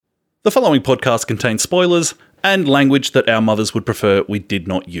The following podcast contains spoilers and language that our mothers would prefer we did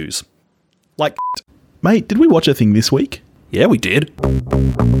not use. Like, mate, did we watch a thing this week? Yeah, we did.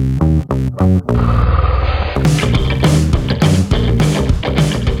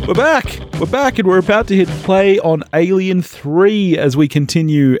 We're back and we're about to hit play on Alien 3 as we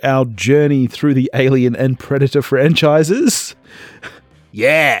continue our journey through the Alien and Predator franchises.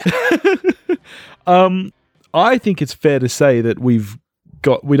 Yeah. I think it's fair to say that we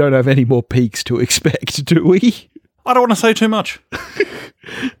don't have any more peaks to expect, do we? I don't want to say too much.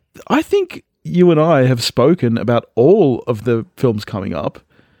 I think you and I have spoken about all of the films coming up,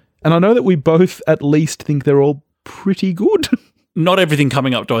 and I know that we both at least think they're all pretty good. Not everything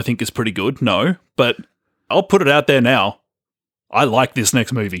coming up do I think is pretty good, no, but I'll put it out there now. I like this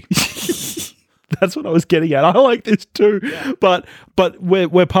next movie. That's what I was getting at. I like this too, yeah. but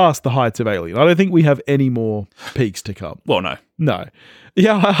we're past the heights of Alien. I don't think we have any more peaks to come. Well, no.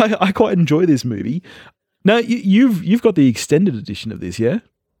 Yeah, I quite enjoy this movie. Now you've got the extended edition of this, yeah?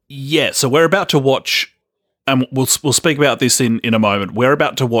 Yeah. So we're about to watch, and we'll speak about this in a moment. We're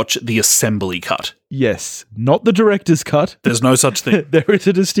about to watch the assembly cut. Yes, not the director's cut. There's no such thing. There is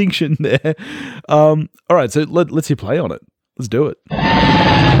a distinction there. All right, so let's hit play on it. Let's do it.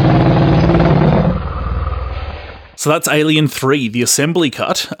 So that's Alien 3, the assembly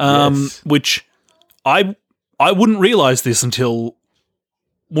cut, Yes. which I wouldn't realise this until,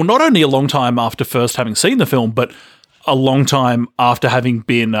 well, not only a long time after first having seen the film, but a long time after having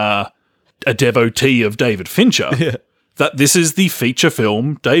been a devotee of David Fincher, that this is the feature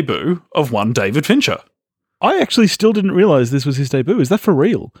film debut of one David Fincher. I actually still didn't realise this was his debut. Is that for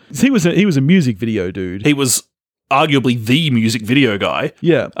real? He was a music video dude. He was arguably the music video guy.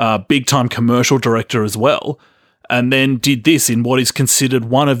 Yeah. Big-time commercial director as well. And then did this in what is considered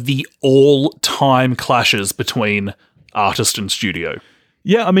one of the all-time clashes between artist and studio.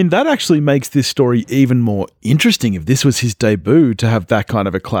 Yeah, I mean, that actually makes this story even more interesting if this was his debut to have that kind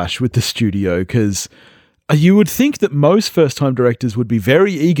of a clash with the studio, because you would think that most first-time directors would be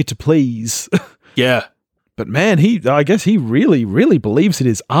very eager to please. Yeah. But man, I guess he really, really believes it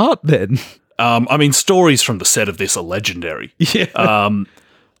is art then. I mean, stories from the set of this are legendary. Yeah.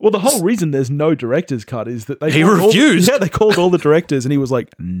 Well, the whole reason there's no director's cut is that he refused. They called all the directors and he was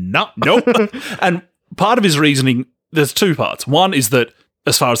like, nah. Nope. And part of his reasoning, there's two parts. One is that,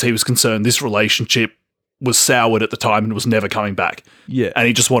 as far as he was concerned, this relationship was soured at the time and was never coming back. Yeah. And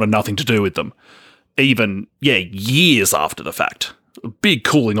he just wanted nothing to do with them. Even, years after the fact. A big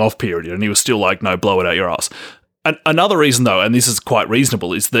cooling off period, and he was still like, no, blow it out your ass. And another reason, though, and this is quite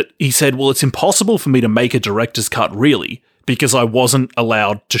reasonable, is that he said, well, it's impossible for me to make a director's cut, really, because I wasn't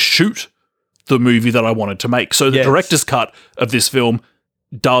allowed to shoot the movie that I wanted to make. So the director's cut of this film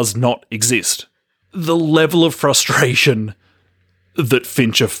does not exist. The level of frustration that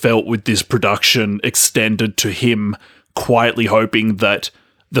Fincher felt with this production extended to him quietly hoping that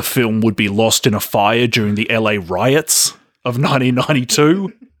the film would be lost in a fire during the LA riots of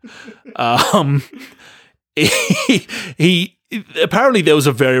 1992. He apparently there was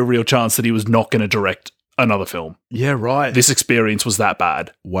a very real chance that he was not going to direct another film. Yeah, right. This experience was that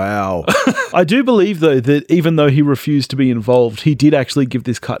bad. Wow. I do believe, though, that even though he refused to be involved, he did actually give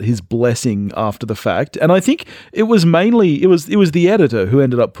this cut his blessing after the fact. And I think it was mainly, it was the editor who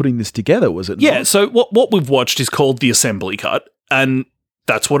ended up putting this together, was it not? Yeah, so what we've watched is called the assembly cut, and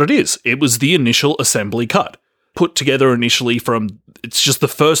that's what it is. It was the initial assembly cut, put together initially from, it's just the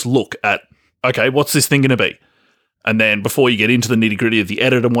first look at, okay, what's this thing going to be? And then before you get into the nitty-gritty of the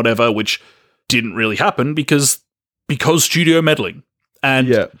edit and whatever, which didn't really happen because studio meddling.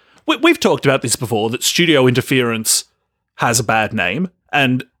 And we've talked about this before, that studio interference has a bad name,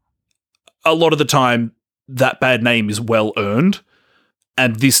 and a lot of the time that bad name is well earned,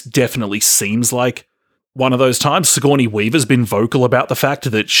 and this definitely seems like one of those times. Sigourney Weaver's been vocal about the fact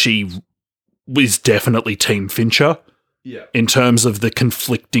that she is definitely Team Fincher in terms of the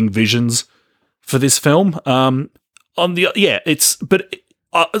conflicting visions for this film.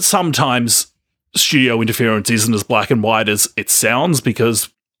 Sometimes studio interference isn't as black and white as it sounds, because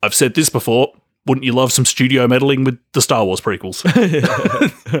I've said this before, wouldn't you love some studio meddling with the Star Wars prequels?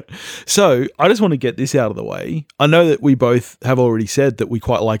 So, I just want to get this out of the way. I know that we both have already said that we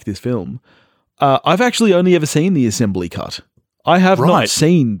quite like this film. I've actually only ever seen the assembly cut. I have not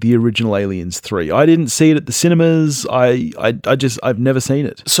seen the original Aliens 3. I didn't see it at the cinemas. I've never seen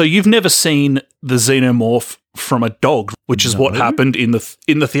it. So you've never seen the xenomorph from a dog, which is what happened in the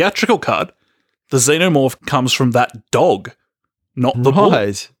theatrical cut. The xenomorph comes from that dog, not the bull.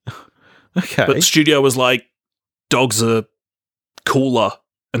 Okay. But the studio was like, dogs are cooler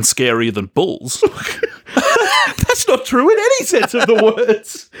and scarier than bulls. That's not true in any sense of the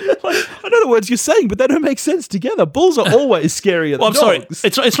words. Like, I know the words you're saying, but they don't make sense together. Bulls are always scarier than I'm dogs.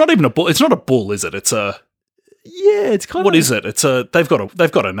 sorry. It's not even a bull. It's not a bull, is it? It's a... Yeah, it's kind of... What is it? It's a... They've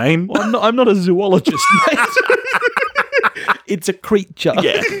got a name. Well, I'm not a zoologist, mate. It's a creature.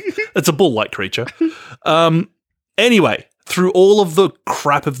 Yeah, it's a bull-like creature. Anyway, through all of the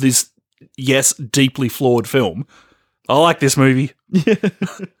crap of this, yes, deeply flawed film, I like this movie. Yeah.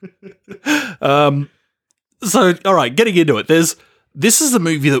 So, all right, getting into it. This is a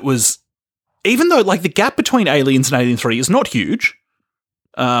movie that was, even though like the gap between Aliens and Alien 3 is not huge,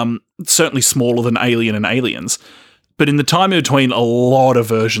 certainly smaller than Alien and Aliens, but in the time in between, a lot of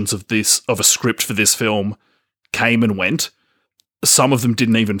versions of a script for this film came and went. Some of them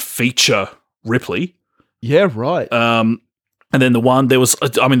didn't even feature Ripley. Yeah, right. And then there's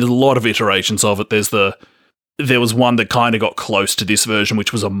a lot of iterations of it. There was one that kind of got close to this version,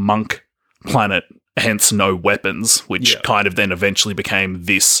 which was a monk planet, hence no weapons, which kind of then eventually became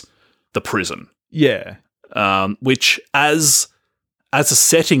the prison. Yeah. Which as a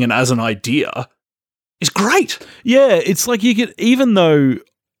setting and as an idea is great. Yeah, it's like you could, even though,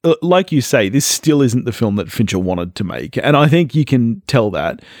 like you say, this still isn't the film that Fincher wanted to make. And I think you can tell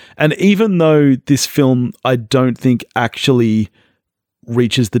that. And even though this film, I don't think actually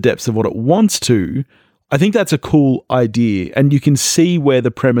reaches the depths of what it wants to, I think that's a cool idea. And you can see where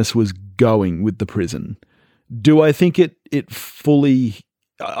the premise was going with the prison. Do I think it fully...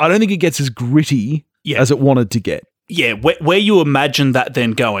 I don't think it gets as gritty as it wanted to get. Yeah, where you imagine that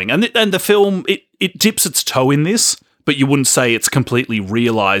then going. And the film, it dips its toe in this, but you wouldn't say it's completely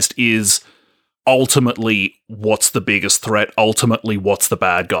realised is ultimately what's the biggest threat, ultimately what's the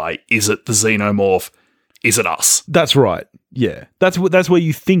bad guy. Is it the xenomorph? Is it us? That's right. Yeah. That's where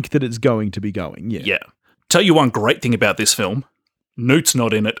you think that it's going to be going. Yeah. Yeah. Tell you one great thing about this film. Newt's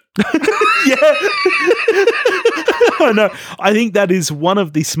not in it. Yeah. I know. I think that is one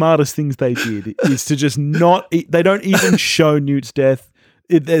of the smartest things they did, is to just not... They don't even show Newt's death.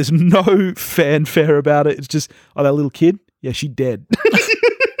 There's no fanfare about it. It's just, oh, that little kid? Yeah, she dead.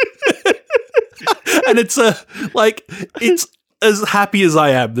 And it's as happy as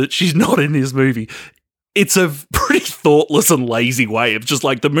I am that she's not in this movie. It's a pretty thoughtless and lazy way of just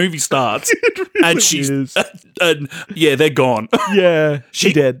like the movie starts really and she's and they're gone. Yeah,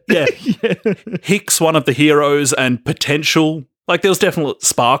 she dead. Yeah. Hicks, one of the heroes, and potential, like there was definite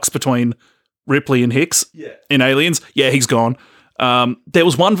sparks between Ripley and Hicks in Aliens. Yeah, he's gone. There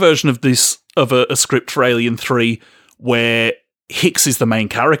was one version of this, of a script for Alien 3 where Hicks is the main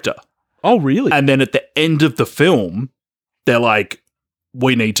character. Oh, really? And then at the end of the film, they're like,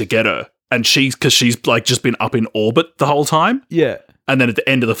 we need to get her. And she's like just been up in orbit the whole time. Yeah. And then at the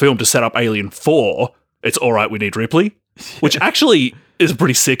end of the film, to set up Alien 4, it's all right, we need Ripley, which actually is a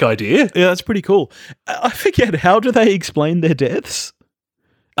pretty sick idea. Yeah, that's pretty cool. I forget, how do they explain their deaths?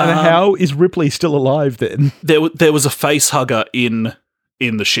 And how is Ripley still alive then? There was a face hugger in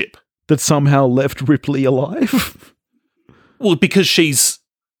the ship. That somehow left Ripley alive? Well, because she's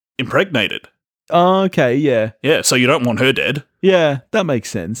impregnated. Oh, okay, yeah. Yeah, so you don't want her dead. Yeah, that makes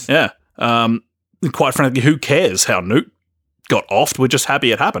sense. Yeah. Quite frankly, who cares how Newt got offed? We're just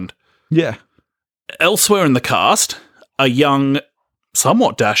happy it happened. Yeah. Elsewhere in the cast, a young,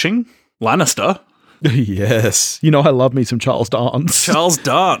 somewhat dashing Lannister. Yes. You know, I love me some Charles Dance. Charles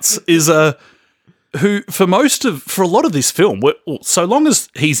Dance is who, for a lot of this film, so long as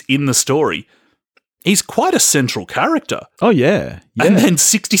he's in the story, he's quite a central character. Oh, yeah. And then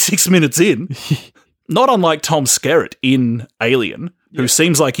 66 minutes in, not unlike Tom Skerritt in Alien, who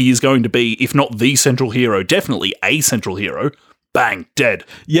seems like he is going to be, if not the central hero, definitely a central hero, bang, dead.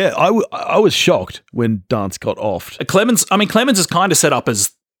 Yeah, I was shocked when Dance got offed. Clemens is kind of set up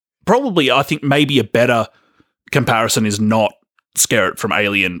as probably, I think, maybe a better comparison is not Skerritt from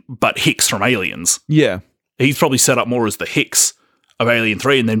Alien, but Hicks from Aliens. Yeah. He's probably set up more as the Hicks of Alien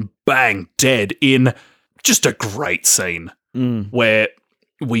 3, and then bang, dead in just a great scene where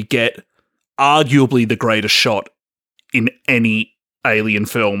we get arguably the greatest shot in any Alien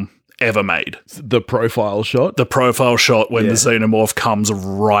film ever made. The profile shot? The profile shot when the xenomorph comes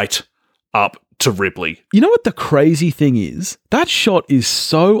right up to Ripley. You know what the crazy thing is? That shot is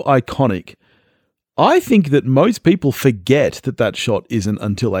so iconic. I think that most people forget that shot isn't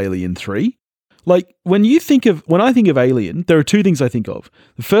until Alien 3. Like, when I think of Alien, there are two things I think of.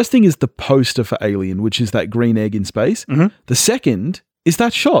 The first thing is the poster for Alien, which is that green egg in space. Mm-hmm. The second is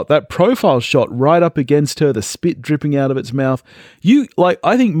that shot, that profile shot right up against her, the spit dripping out of its mouth.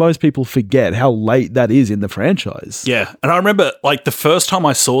 I think most people forget how late that is in the franchise. Yeah, and I remember, like, the first time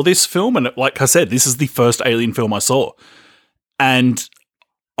I saw this film, and like I said, this is the first Alien film I saw, and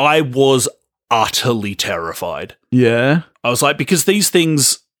I was utterly terrified. Yeah. I was like, because these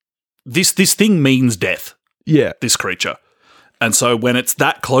things, this thing means death. Yeah. This creature. And so when it's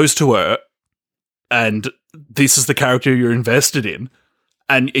that close to her, and this is the character you're invested in,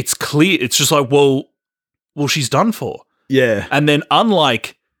 and it's clear, it's just like, well, she's done for. Yeah. And then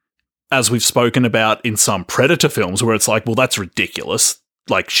unlike, as we've spoken about in some Predator films, where it's like, well, that's ridiculous,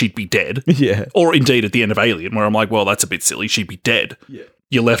 like, she'd be dead. Yeah. Or indeed at the end of Alien, where I'm like, well, that's a bit silly, she'd be dead. Yeah.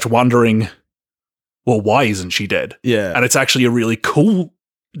 You're left wondering, well, why isn't she dead? Yeah. And it's actually a really cool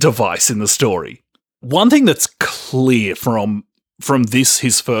device in the story. One thing that's clear from this,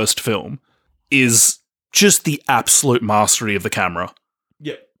 his first film, is just the absolute mastery of the camera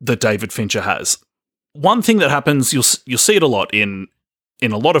that David Fincher has. One thing that happens, you'll see it a lot in a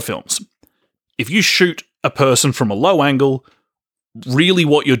lot of films. If you shoot a person from a low angle, really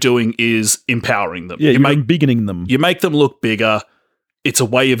what you're doing is empowering them. Yeah, you're beginning them. You make them look bigger. It's a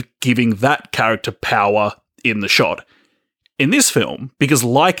way of giving that character power in the shot. In this film, because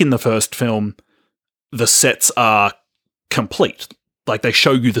like in the first film, the sets are complete. Like, they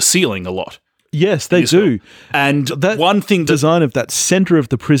show you the ceiling a lot. Yes, they do. Film. And that one thing design of that center of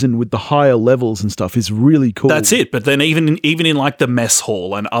the prison with the higher levels and stuff is really cool. That's it. But then even in like the mess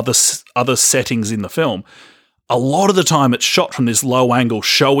hall and other settings in the film, a lot of the time it's shot from this low angle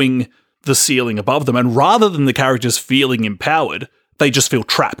showing the ceiling above them. And rather than the characters feeling empowered, they just feel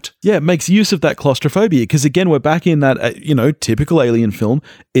trapped. Yeah, it makes use of that claustrophobia. Because again, we're back in that, typical Alien film.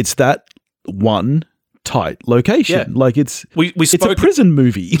 It's that one tight location. Yeah. Like it's it's a prison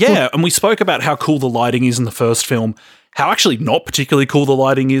movie. Yeah, and we spoke about how cool the lighting is in the first film, how actually not particularly cool the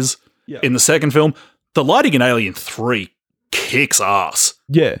lighting is in the second film. The lighting in Alien 3 kicks ass.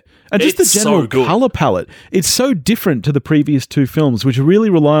 Yeah. And just It's the general so good. color palette. It's so different to the previous two films, which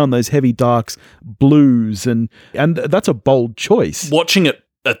really rely on those heavy darks, blues, and that's a bold choice. Watching it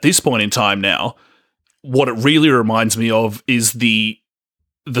at this point in time now, what it really reminds me of is the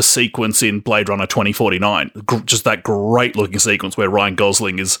sequence in Blade Runner 2049. Just that great looking sequence where Ryan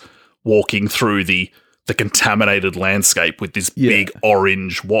Gosling is walking through the contaminated landscape with this big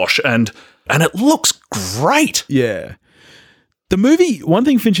orange wash, and it looks great. Yeah. The movie, one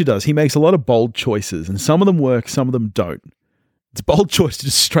thing Fincher does, he makes a lot of bold choices, and some of them work, some of them don't. It's a bold choice to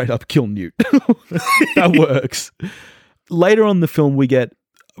just straight up kill Newt. That works. Later on in the film, we get,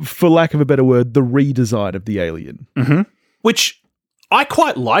 for lack of a better word, the redesign of the alien. Mm-hmm. Which I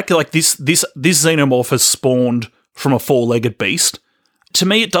quite like. Like, this xenomorph has spawned from a four-legged beast. To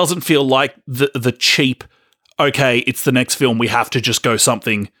me, it doesn't feel like the cheap, okay, it's the next film, we have to just go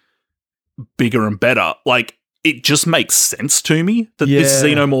something bigger and better. Like, it just makes sense to me that this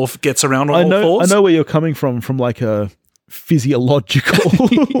xenomorph gets around on all fours. I know where you're coming from like a physiological,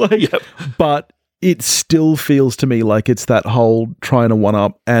 but it still feels to me like it's that whole trying to one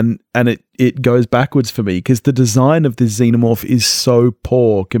up, and it goes backwards for me because the design of this xenomorph is so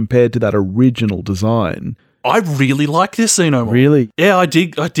poor compared to that original design. I really like this xenomorph. Really? Yeah, I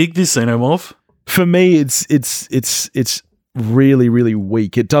dig this xenomorph. For me, it's really, really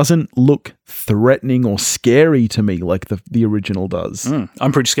weak. It doesn't look threatening or scary to me like the original does.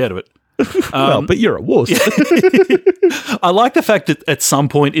 I'm pretty scared of it. Well, but you're a wuss. I like the fact that at some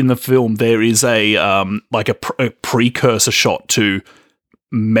point in the film there is a precursor shot to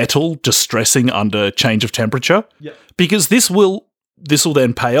metal distressing under change of temperature. Yep. Because this will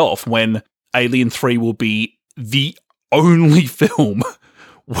then pay off when Alien 3 will be the only film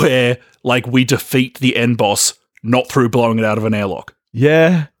where we defeat the end boss not through blowing it out of an airlock.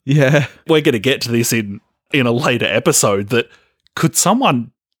 Yeah. We're going to get to this in a later episode, that could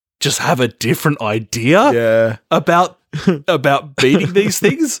someone just have a different idea about beating these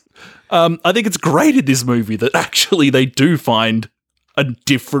things? I think it's great in this movie that actually they do find a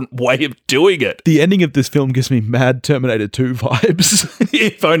different way of doing it. The ending of this film gives me mad Terminator 2 vibes.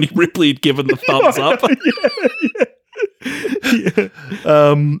 If only Ripley had given the thumbs up.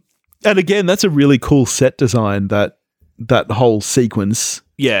 And again, that's a really cool set design, that whole sequence.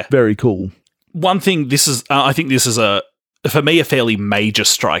 Yeah. Very cool. One thing, I think this is for me, a fairly major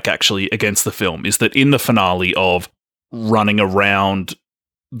strike actually against the film, is that in the finale of running around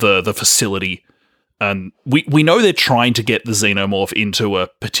the facility, and we know they're trying to get the xenomorph into a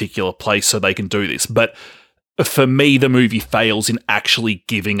particular place so they can do this, but for me, the movie fails in actually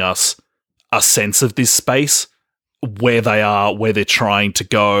giving us a sense of this space, where they are, where they're trying to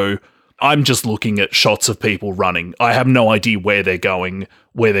go. I'm just looking at shots of people running. I have no idea where they're going,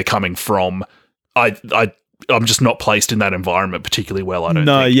 where they're coming from. I'm just not placed in that environment particularly well, I don't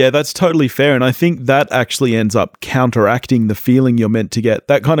think. Yeah, that's totally fair. And I think that actually ends up counteracting the feeling you're meant to get.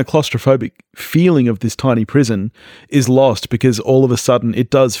 That kind of claustrophobic feeling of this tiny prison is lost because all of a sudden it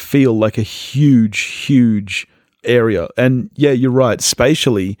does feel like a huge, huge area. And yeah, you're right.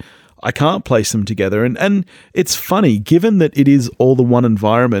 Spatially, I can't place them together. And it's funny, given that it is all the one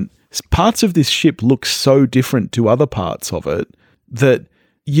environment, parts of this ship look so different to other parts of it that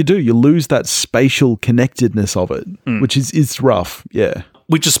you lose that spatial connectedness of it, which is rough. Yeah.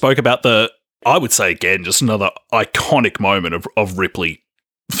 We just spoke about I would say again, just another iconic moment of Ripley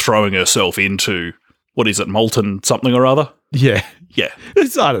throwing herself into, what is it, molten something or other? Yeah. Yeah.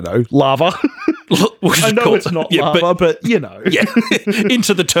 It's, I don't know, lava. I know it's not lava, but you know. Yeah.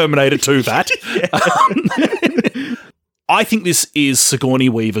 Into the Terminator 2 vat. I think this is Sigourney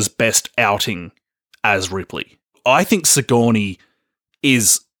Weaver's best outing as Ripley. I think Sigourney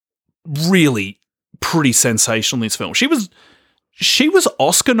is really pretty sensational in this film. She was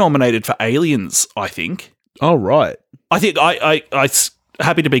Oscar nominated for Aliens, I think. Oh, right. I think I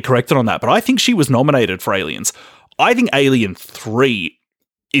happy to be corrected on that, but I think she was nominated for Aliens. I think Alien 3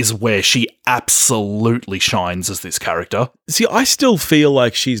 is where she absolutely shines as this character. See, I still feel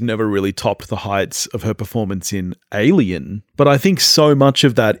like she's never really topped the heights of her performance in Alien, but I think so much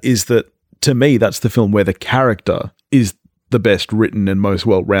of that is that, to me, that's the film where the character is the best written and most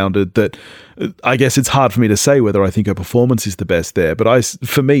well-rounded, that I guess it's hard for me to say whether I think her performance is the best there, but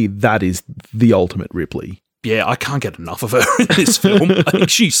for me, that is the ultimate Ripley. Yeah, I can't get enough of her in this film. I think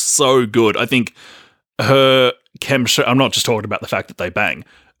she's so good. I think her chemistry, I'm not just talking about the fact that they bang,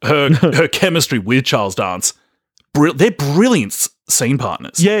 her chemistry with Charles Dance, they're brilliant scene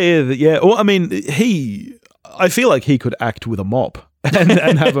partners. Yeah. Well, I mean, I feel like he could act with a mop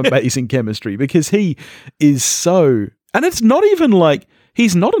and have amazing chemistry because he is so... And it's not even like,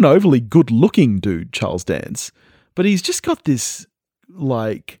 he's not an overly good-looking dude, Charles Dance, but he's just got this,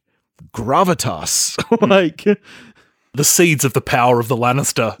 like, gravitas. Like... The seeds of the power of the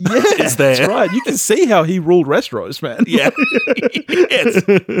Lannister is there. That's right. You can see how he ruled Westeros, man. Yeah.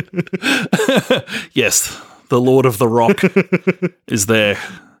 Yes. The Lord of the Rock is there.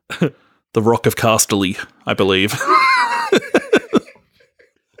 The Rock of Casterly, I believe.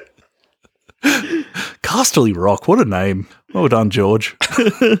 Casterly Rock, what a name. Well done, George.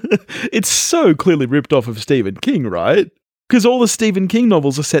 It's so clearly ripped off of Stephen King, right? Because all the Stephen King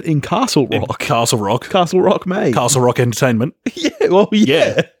novels are set in Castle Rock. Castle Rock. Castle Rock, mate. Castle Rock Entertainment.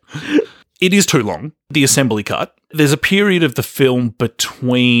 Yeah. It is too long, the assembly cut. There's a period of the film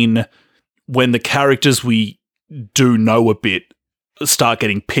between when the characters we do know a bit start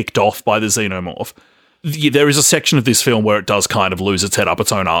getting picked off by the xenomorph. There is a section of this film where it does kind of lose its head up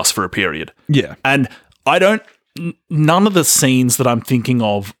its own arse for a period. Yeah. And none of the scenes that I'm thinking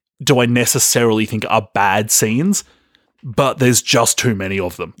of do I necessarily think are bad scenes, but there's just too many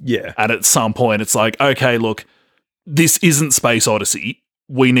of them. Yeah. And at some point, it's like, okay, look, this isn't Space Odyssey.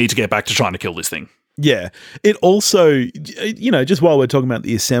 We need to get back to trying to kill this thing. Yeah. It also, just while we're talking about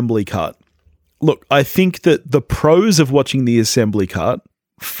the assembly cut, look, I think that the pros of watching the assembly cut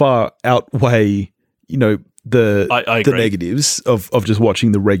far outweigh, the negatives of just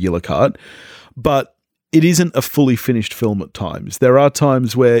watching the regular cut. But it isn't a fully finished film at times. There are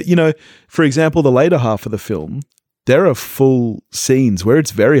times where, for example, the later half of the film, there are full scenes where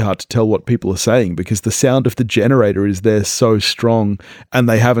it's very hard to tell what people are saying because the sound of the generator is there so strong and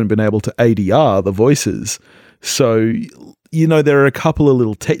they haven't been able to ADR the voices. So, there are a couple of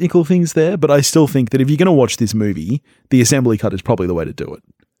little technical things there, but I still think that if you're going to watch this movie, the assembly cut is probably the way to do it.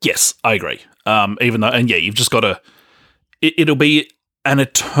 Yes, I agree. Even though, you've just got to, it'll be an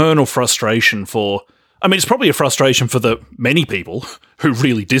eternal frustration for, it's probably a frustration for the many people who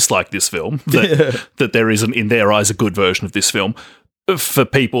really dislike this film that there isn't, in their eyes, a good version of this film. For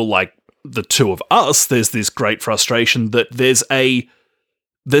people like the two of us, there's this great frustration that there's a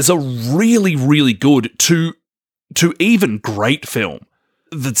really, really good to even great film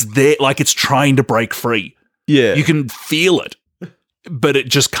that's there, like it's trying to break free. Yeah. You can feel it, but it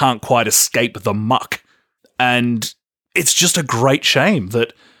just can't quite escape the muck. And it's just a great shame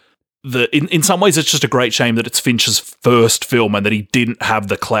that in some ways, it's just a great shame that it's Fincher's first film and that he didn't have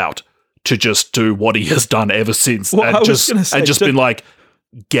the clout to just do what he has done ever since and just been like,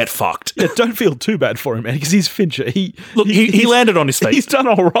 get fucked. Yeah, don't feel too bad for him, man, because he's Fincher. He landed on his feet. He's done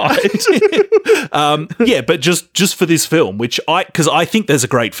all right. But just for this film, because I think there's a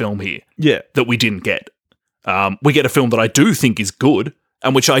great film here that we didn't get. We get a film that I do think is good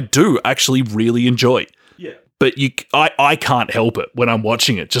and which I do actually really enjoy. Yeah. But I can't help it when I'm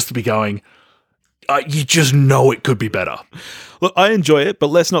watching it just to be going, you just know it could be better. Look, I enjoy it, but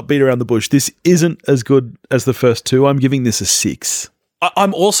let's not beat around the bush. This isn't as good as the first two. I'm giving this a 6.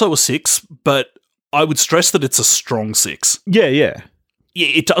 I'm also a 6, but I would stress that it's a strong 6. Yeah.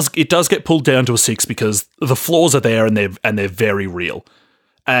 Yeah, it does get pulled down to a 6 because the flaws are there and they're very real.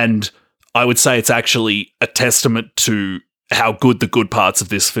 And I would say it's actually a testament to how good the good parts of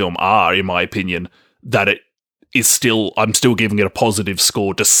this film are, in my opinion, that I'm still giving it a positive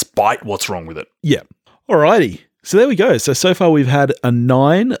score despite what's wrong with it. Yeah. Alrighty. So there we go. So far we've had a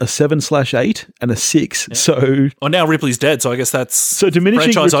 9, a 7/8, and a 6. Yeah. So now Ripley's dead, so I guess that's so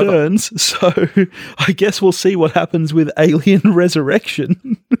diminishing returns. Over. So I guess we'll see what happens with Alien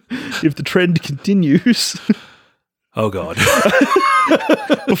Resurrection if the trend continues. Oh God.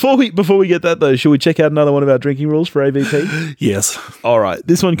 Before we get that though, should we check out another one of our drinking rules for AVP? Yes. All right.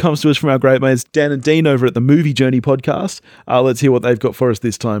 This one comes to us from our great mates Dan and Dean over at the Movie Journey podcast. Let's hear what they've got for us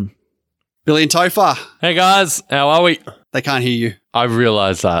this time. Billy and Topher. Hey guys, how are we? They can't hear you. I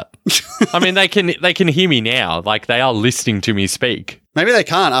realise that. I mean, they can hear me now. Like, they are listening to me speak. Maybe they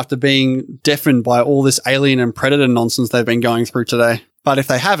can't after being deafened by all this Alien and Predator nonsense they've been going through today. But if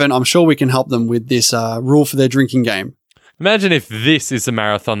they haven't, I'm sure we can help them with this rule for their drinking game. Imagine if this is the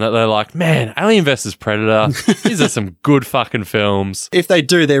marathon that they're like, man, Alien vs. Predator, these are some good fucking films. If they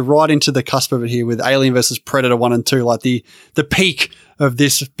do, they're right into the cusp of it here with Alien vs. Predator 1 and 2, like the peak of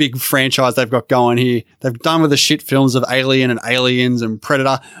this big franchise they've got going here. They've done with the shit films of Alien and Aliens and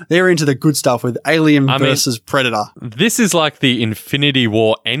Predator. They're into the good stuff with Alien versus Predator. This is like the Infinity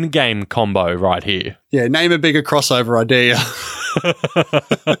War Endgame combo right here. Yeah, name a bigger crossover idea.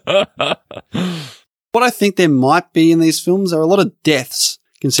 What I think there might be in these films are a lot of deaths,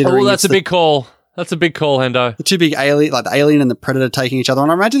 considering. Oh, that's a big call. That's a big call, Hendo. The two big alien, like the Alien and the Predator taking each other.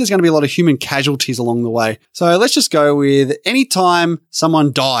 And I imagine there's going to be a lot of human casualties along the way. So let's just go with any time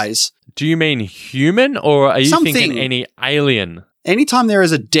someone dies. Do you mean human or are you thinking any alien? Anytime there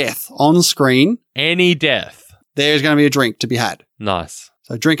is a death on screen. Any death. There's going to be a drink to be had. Nice.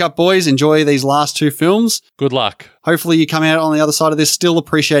 So drink up, boys. Enjoy these last two films. Good luck. Hopefully you come out on the other side of this still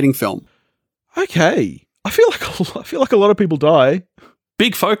appreciating film. Okay. I feel like a lot of people die.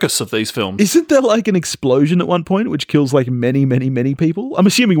 Big focus of these films. Isn't there like an explosion at one point which kills like many, many, many people? I'm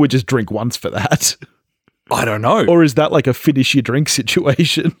assuming we just drink once for that. I don't know. Or is that like a finish your drink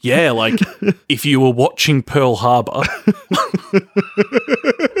situation? Yeah, like if you were watching Pearl Harbor.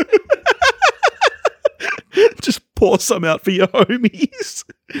 Just pour some out for your homies.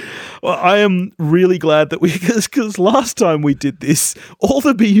 Well, I am really glad that because last time we did this, all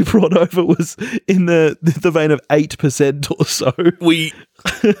the beer you brought over was in the vein of 8% or so.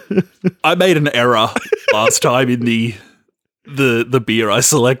 I made an error last time in the beer I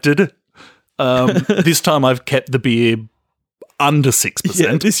selected. This time I've kept the beer under 6%.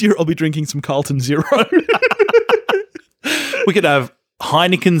 Yeah, this year I'll be drinking some Carlton Zero. We could have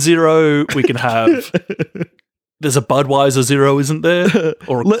Heineken Zero. We can have. There's a Budweiser Zero, isn't there?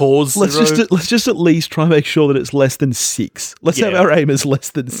 Or a Coors Zero? Let's just at least try and make sure that it's less than 6. Let's have our aim as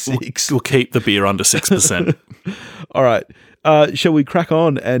less than 6. We'll keep the beer under 6%. All right. Shall we crack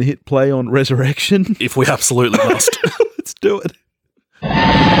on and hit play on Resurrection? If we absolutely must. Let's do it.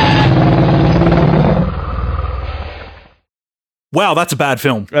 Wow, that's a bad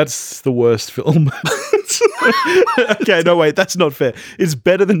film. That's the worst film. Okay, no, wait, that's not fair. It's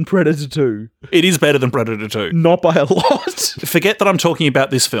better than Predator 2. It is better than Predator 2. Not by a lot. Forget that I'm talking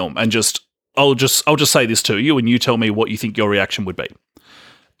about this film and I'll just say this to you and you tell me what you think your reaction would be.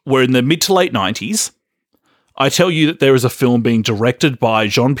 We're in the mid to late 90s. I tell you that there is a film being directed by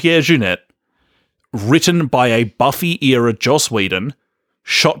Jean-Pierre Jeunet, written by a Buffy-era Joss Whedon,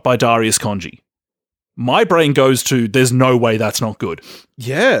 shot by Darius Khondji. My brain goes to, there's no way that's not good.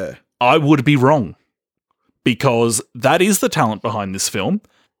 Yeah. I would be wrong. Because that is the talent behind this film,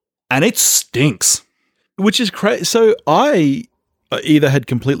 and it stinks. Which is crazy. So I either had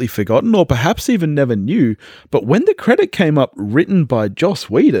completely forgotten or perhaps even never knew, but when the credit came up written by Joss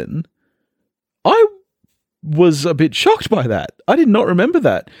Whedon, I was a bit shocked by that. I did not remember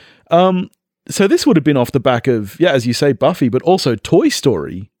that. So this would have been off the back of, yeah, as you say, Buffy, but also Toy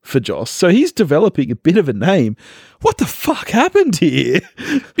Story for Joss. So he's developing a bit of a name. What the fuck happened here?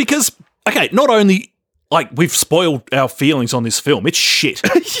 Because, okay, not only... Like, we've spoiled our feelings on this film. It's shit.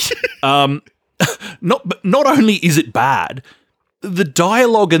 Not only is it bad, the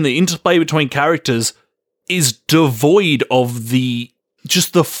dialogue and the interplay between characters is devoid of the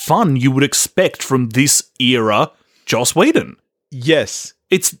fun you would expect from this era Joss Whedon. Yes.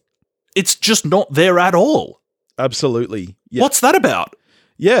 It's just not there at all. Absolutely. Yeah. What's that about?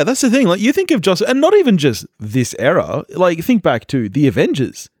 Yeah, that's the thing. Like, you think of Joss, and not even just this era. Like, think back to The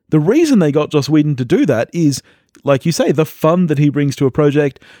Avengers. The reason they got Joss Whedon to do that is, like you say, the fun that he brings to a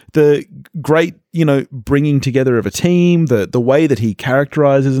project, the great, bringing together of a team, the way that he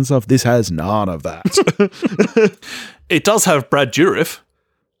characterizes and stuff. This has none of that. It does have Brad Dourif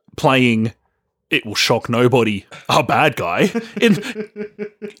playing, it will shock nobody, a bad guy.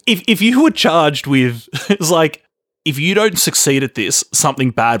 If you were charged with, it's like, if you don't succeed at this,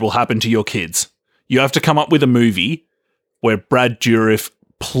 something bad will happen to your kids. You have to come up with a movie where Brad Dourif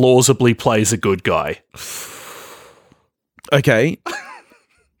plausibly plays a good guy. Okay.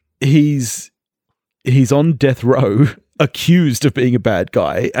 He's on death row, accused of being a bad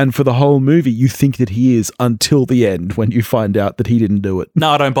guy, and for the whole movie you think that he is until the end when you find out that he didn't do it. No,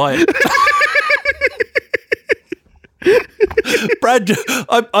 I don't buy it. Brad,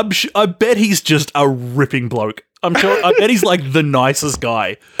 I bet he's just a ripping bloke. I bet he's like the nicest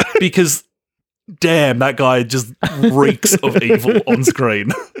guy, because damn, that guy just reeks of evil on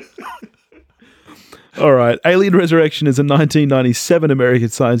screen. All right. Alien Resurrection is a 1997 American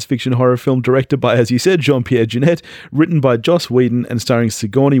science fiction horror film directed by, as you said, Jean-Pierre Jeunet, written by Joss Whedon and starring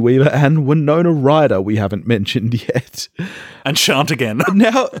Sigourney Weaver and Winona Ryder, we haven't mentioned yet. And shan't again.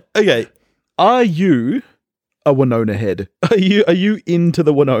 Now, okay, are you a Winona head? Are you into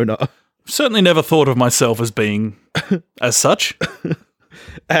the Winona? Certainly never thought of myself as being as such.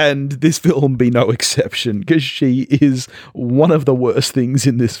 And this film be no exception, because she is one of the worst things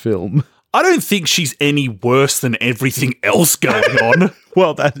in this film. I don't think she's any worse than everything else going on.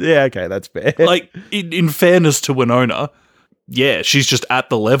 Well, okay, that's fair. Like, in fairness to Winona, yeah, she's just at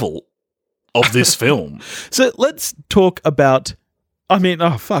the level of this film. So let's talk about,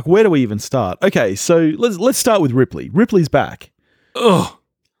 where do we even start? Okay, so let's start with Ripley. Ripley's back. Ugh.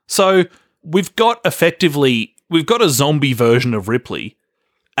 So we've got a zombie version of Ripley,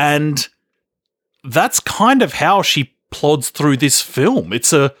 and that's kind of how she plods through this film.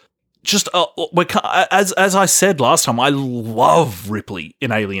 It's as I said last time, I love Ripley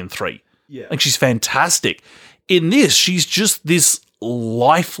in Alien 3. Yeah. Like, she's fantastic. In this, she's just this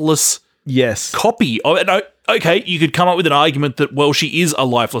lifeless copy of it. Okay, you could come up with an argument that, well, she is a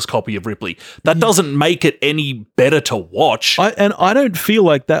lifeless copy of Ripley. That doesn't make it any better to watch. I don't feel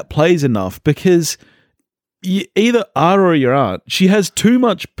like that plays enough, because you either are or you aren't. She has too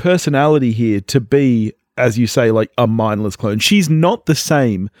much personality here to be, as you say, like a mindless clone. She's not the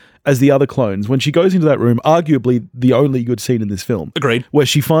same as the other clones. When she goes into that room, arguably the only good scene in this film. Agreed. Where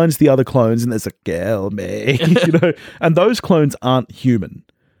she finds the other clones and there's a girl, me, and those clones aren't human.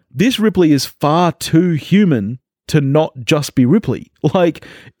 This Ripley is far too human to not just be Ripley. Like,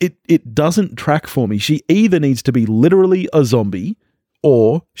 it doesn't track for me. She either needs to be literally a zombie,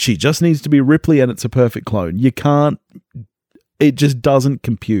 or she just needs to be Ripley and it's a perfect clone. It just doesn't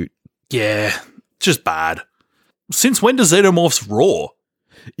compute. Yeah, just bad. Since when do xenomorphs roar?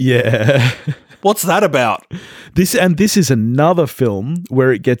 Yeah. What's that about? This is another film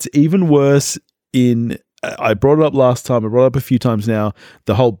where it gets even worse in... I brought it up last time, I brought it up a few times now,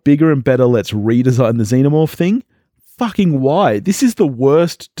 the whole bigger and better, let's redesign the xenomorph thing. Fucking why? This is the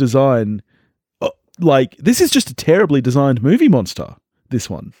worst design. This is just a terribly designed movie monster, this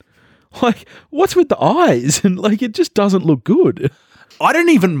one. Like, what's with the eyes? And, it just doesn't look good. I don't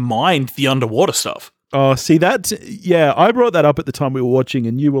even mind the underwater stuff. Oh, see, I brought that up at the time we were watching,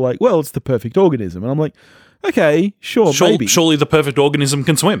 and you were like, well, it's the perfect organism. And I'm like, okay, sure, maybe. Surely the perfect organism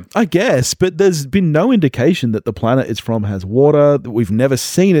can swim. I guess, but there's been no indication that the planet it's from has water, that we've never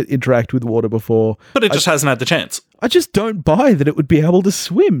seen it interact with water before. But it just hasn't had the chance. I just don't buy that it would be able to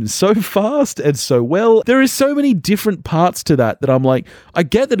swim so fast and so well. There is so many different parts to that I'm like, I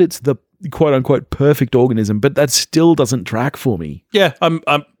get that it's the quote-unquote perfect organism, but that still doesn't track for me. Yeah, I'm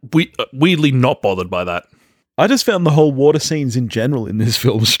weirdly not bothered by that. I just found the whole water scenes in general in this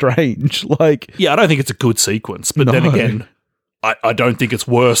film strange. Yeah, I don't think it's a good sequence, but then again, I don't think it's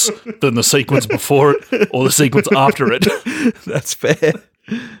worse than the sequence before it or the sequence after it. That's fair.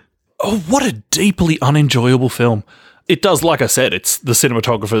 Oh, what a deeply unenjoyable film. It does, like I said, it's the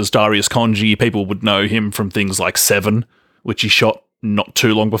cinematographer's Darius Khondji. People would know him from things like Seven, which he shot not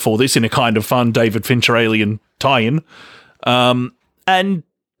too long before this in a kind of fun David Fincher Alien tie-in. And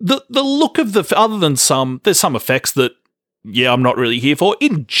the look of other than there's some effects that, I'm not really here for.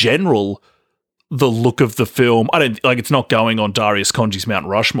 In general, the look of the film, it's not going on Darius Khondji's Mount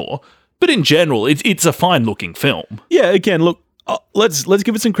Rushmore, but in general, it's a fine-looking film. Yeah, again, look, let's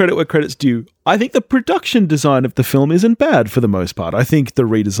give it some credit where credit's due. I think the production design of the film isn't bad for the most part. I think the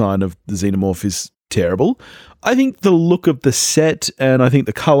redesign of the xenomorph is terrible. I think the look of the set and I think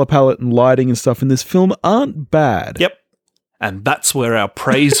the color palette and lighting and stuff in this film aren't bad. Yep. And that's where our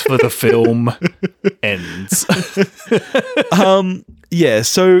praise for the film ends. Yeah,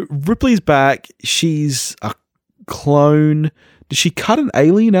 so Ripley's back. She's a clone. Did she cut an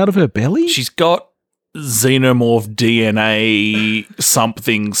alien out of her belly? She's got xenomorph DNA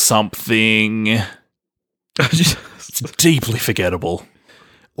something. It's deeply forgettable.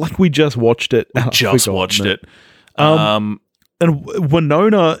 Like we just watched it. We just watched it. And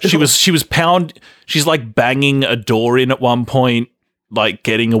Winona, she was she's like banging a door in at one point, like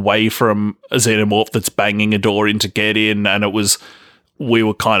getting away from a xenomorph that's banging a door in to get in, and we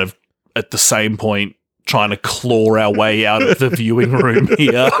were kind of at the same point trying to claw our way out of the viewing room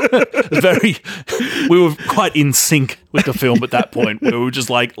here. We were quite in sync with the film at that point. We were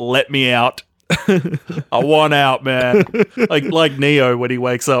just like, let me out. I want out, man. Like Neo when he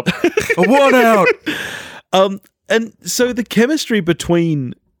wakes up. I want out. And so the chemistry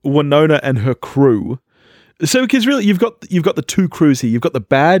between Winona and her crew. So because really you've got the two crews here. You've got the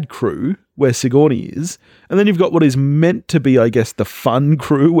bad crew where Sigourney is, and then you've got what is meant to be, I guess, the fun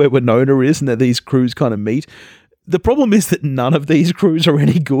crew where Winona is, and that these crews kind of meet. The problem is that none of these crews are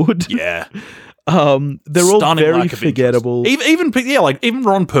any good. Yeah. They're all very forgettable. Even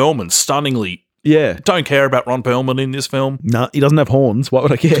Ron Perlman, stunningly. Yeah. Don't care about Ron Perlman in this film. No, he doesn't have horns. Why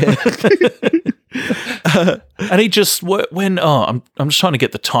would I care? And he just I'm just trying to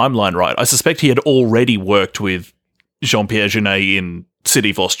get the timeline right. I suspect he had already worked with Jean-Pierre Jeunet in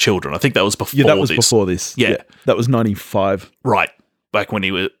City of Lost Children. I think that was before this. Yeah, that was before this. Yeah. That was 95. Right. Back when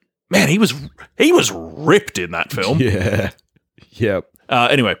he was... Man, he was ripped in that film. Yeah. Yep.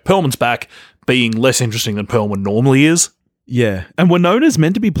 Anyway, Perlman's back, being less interesting than Perlman normally is. Yeah. And Winona's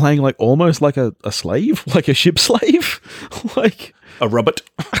meant to be playing like almost like a slave, like a ship slave. Like a robot.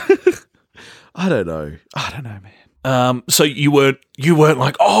 I don't know, man. So you weren't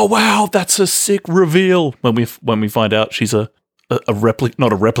like, oh wow, that's a sick reveal when we find out she's not a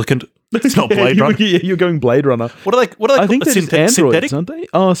replicant. It's not Blade Runner. You're going Blade Runner. What are they? I think they're androids, synthetic? aren't they?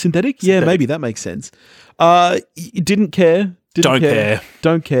 Oh, synthetic? Yeah, maybe that makes sense. Didn't care. Don't care.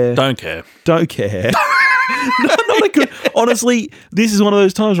 Don't care. Don't care. Don't care. Not a good. Honestly, this is one of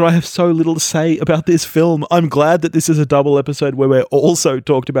those times where I have so little to say about this film. I'm glad that this is a double episode where we're also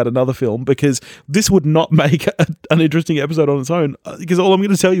talked about another film, because this would not make an interesting episode on its own. Because all I'm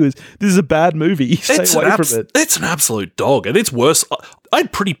going to tell you is this is a bad movie. Stay away from it. It's an absolute dog, and it's worse. I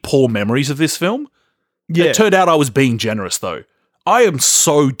had pretty poor memories of this film. Yeah. It turned out I was being generous, though. I am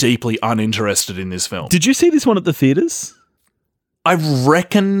so deeply uninterested in this film. Did you see this one at the theaters? I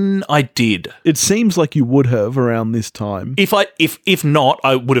reckon I did. It seems like you would have around this time. If not,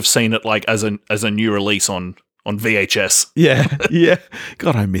 I would have seen it like as a new release on VHS. Yeah.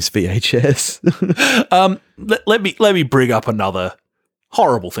 God, I miss VHS. Let me bring up another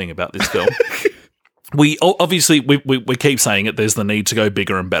horrible thing about this film. We keep saying it. There's the need to go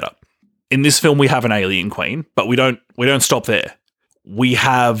bigger and better. In this film, we have an alien queen, but we don't stop there. We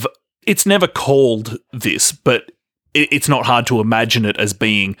have. It's never called this, but it's not hard to imagine it as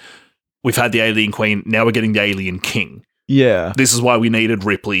being, we've had the alien queen, now we're getting the alien king. Yeah. This is why we needed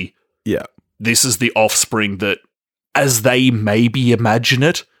Ripley. Yeah. This is the offspring that, as they maybe imagine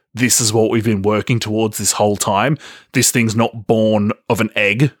it, this is what we've been working towards this whole time. This thing's not born of an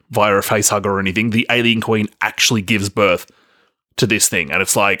egg via a facehugger or anything. The alien queen actually gives birth to this thing. And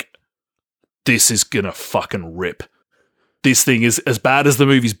it's like, this is gonna fucking rip. This thing is, as bad as the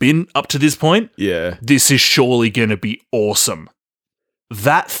movie's been up to this point, yeah, this is surely going to be awesome.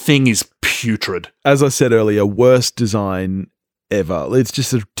 That thing is putrid. As I said earlier, worst design ever. It's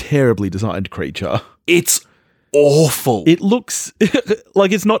just a terribly designed creature. It's awful. It looks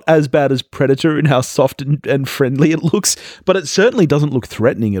like it's not as bad as Predator in how soft and friendly it looks, but it certainly doesn't look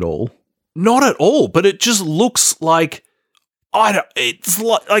threatening at all. Not at all, but it just looks like, because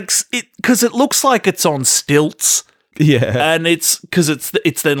it looks like it's on stilts. Yeah, and it's because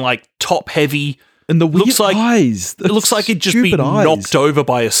it's then like top heavy, and the weird eyes. It looks like it'd just be knocked over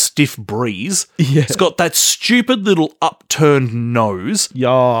by a stiff breeze. Yeah, it's got that stupid little upturned nose.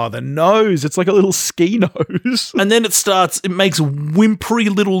 Yeah, the nose. It's like a little ski nose. And then it makes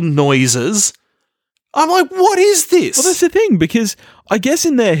whimpery little noises. I'm like, what is this? Well, that's the thing, because I guess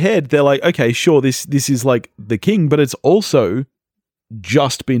in their head they're like, okay, sure, this is like the king, but it's also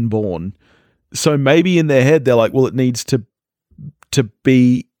just been born. So maybe in their head they're like, well, it needs to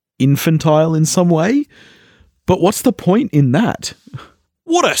be infantile in some way. But what's the point in that?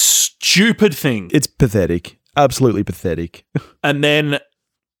 What a stupid thing. It's pathetic. Absolutely pathetic. And then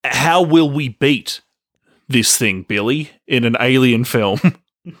how will we beat this thing, Billy, in an alien film?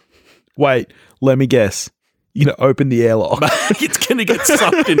 Wait, let me guess. You're going to open the airlock. It's going to get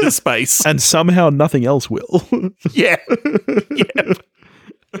sucked into space. And somehow nothing else will. Yeah.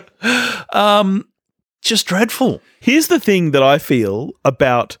 just dreadful. Here's the thing that I feel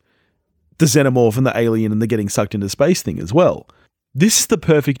about the xenomorph and the alien and the getting sucked into space thing as well. This is the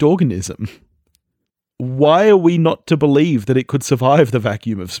perfect organism. Why are we not to believe that it could survive the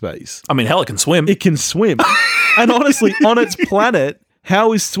vacuum of space? I mean, hell, it can swim. It can swim. And honestly, on its planet,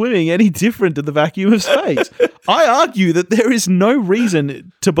 how is swimming any different to the vacuum of space? I argue that there is no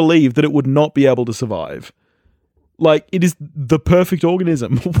reason to believe that it would not be able to survive. Like, it is the perfect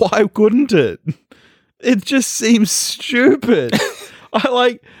organism. Why couldn't it? It just seems stupid.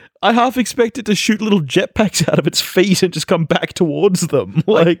 I half expect it to shoot little jetpacks out of its feet and just come back towards them.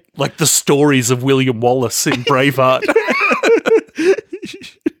 Like the stories of William Wallace in Braveheart.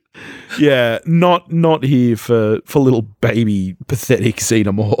 Yeah, not here for little baby pathetic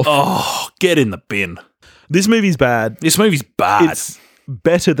xenomorph. Oh, get in the bin. This movie's bad. This movie's bad. It's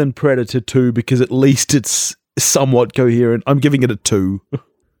better than Predator 2 because at least it's somewhat coherent. I'm giving it a 2.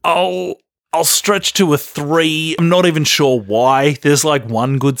 I'll stretch to a 3. I'm not even sure why. There's like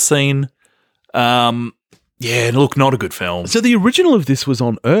one good scene. Yeah, look, not a good film. So the original of this was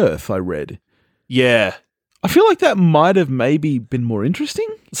on Earth, I read. Yeah. I feel like that might have maybe been more interesting.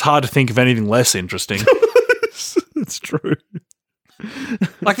 It's hard to think of anything less interesting. It's true.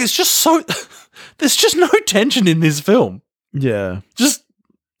 Like, there's just no tension in this film. Yeah.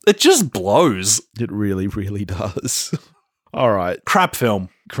 It just blows. It really, really does. All right. Crap film.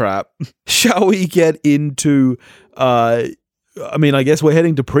 Crap. Shall we get into, I guess we're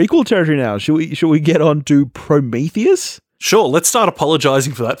heading to prequel territory now. Should we get on to Prometheus? Sure, let's start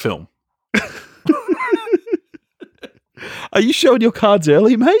apologizing for that film. Are you showing your cards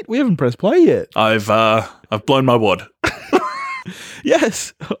early, mate? We haven't pressed play yet. I've blown my wad.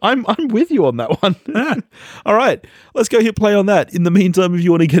 Yes, I'm with you on that one. All right, let's go hit play on that. In the meantime, if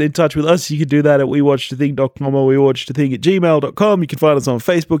you want to get in touch with us, you can do that at wewatchthething.com or wewatchthething@gmail.com. You can find us on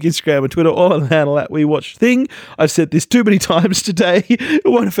Facebook, Instagram, and Twitter, all on the handle at wewatchthething. I've said this too many times today. It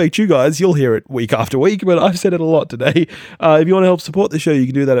won't affect you guys. You'll hear it week after week, but I've said it a lot today. If you want to help support the show, you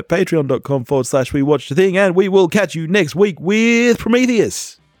can do that at patreon.com/wewatchthething, and we will catch you next week with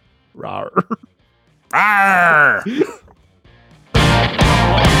Prometheus. Rawr. Arr!